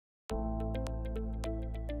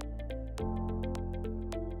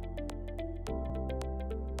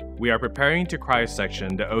We are preparing to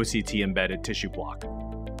cryosection the OCT-embedded tissue block.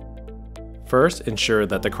 First, ensure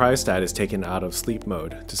that the cryostat is taken out of sleep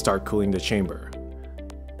mode to start cooling the chamber.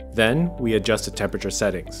 Then, we adjust the temperature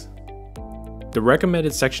settings. The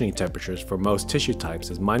recommended sectioning temperatures for most tissue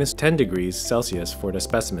types is -10 degrees Celsius for the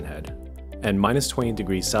specimen head and -20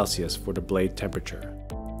 degrees Celsius for the blade temperature.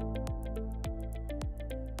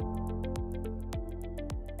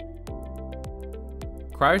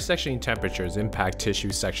 Cryosectioning temperatures impact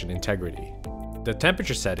tissue section integrity. The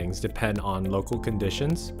temperature settings depend on local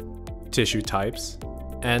conditions, tissue types,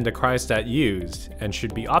 and the cryostat used and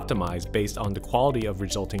should be optimized based on the quality of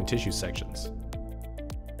resulting tissue sections.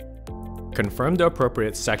 Confirm the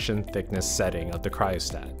appropriate section thickness setting of the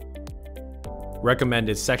cryostat.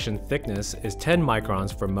 Recommended section thickness is 10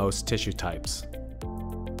 microns for most tissue types.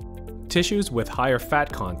 Tissues with higher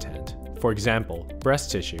fat content, for example,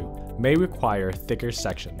 breast tissue, may require thicker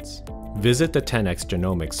sections. Visit the 10x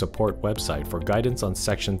Genomics support website for guidance on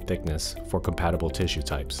section thickness for compatible tissue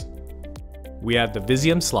types. We have the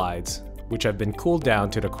Visium Slides, which have been cooled down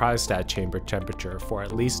to the cryostat chamber temperature for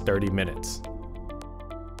at least 30 minutes.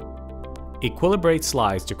 Equilibrate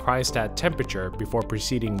slides to cryostat temperature before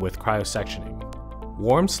proceeding with cryosectioning.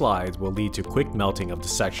 Warm slides will lead to quick melting of the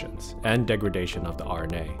sections and degradation of the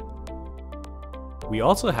RNA. We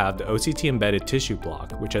also have the OCT-embedded tissue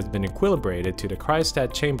block, which has been equilibrated to the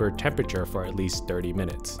cryostat chamber temperature for at least 30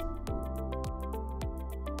 minutes.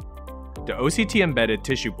 The OCT-embedded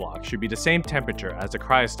tissue block should be the same temperature as the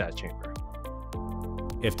cryostat chamber.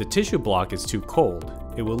 If the tissue block is too cold,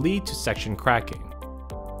 it will lead to section cracking.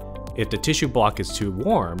 If the tissue block is too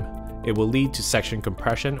warm, it will lead to section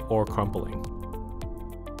compression or crumpling.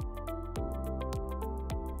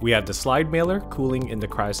 We have the slide mailer cooling in the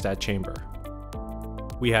cryostat chamber.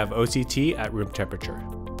 We have OCT at room temperature.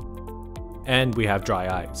 And we have dry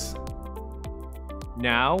ice.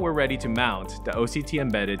 Now we're ready to mount the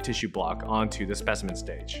OCT-embedded tissue block onto the specimen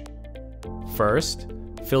stage. First,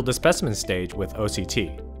 fill the specimen stage with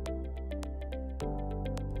OCT.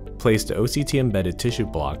 Place the OCT-embedded tissue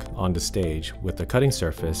block on the stage with the cutting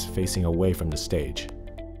surface facing away from the stage.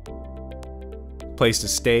 Place the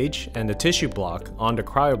stage and the tissue block on the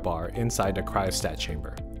cryobar inside the cryostat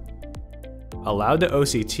chamber. Allow the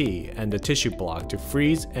OCT and the tissue block to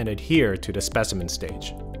freeze and adhere to the specimen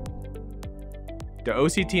stage. The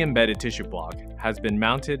OCT-embedded tissue block has been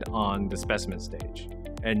mounted on the specimen stage,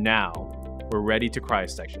 and now we're ready to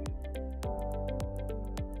cryosection.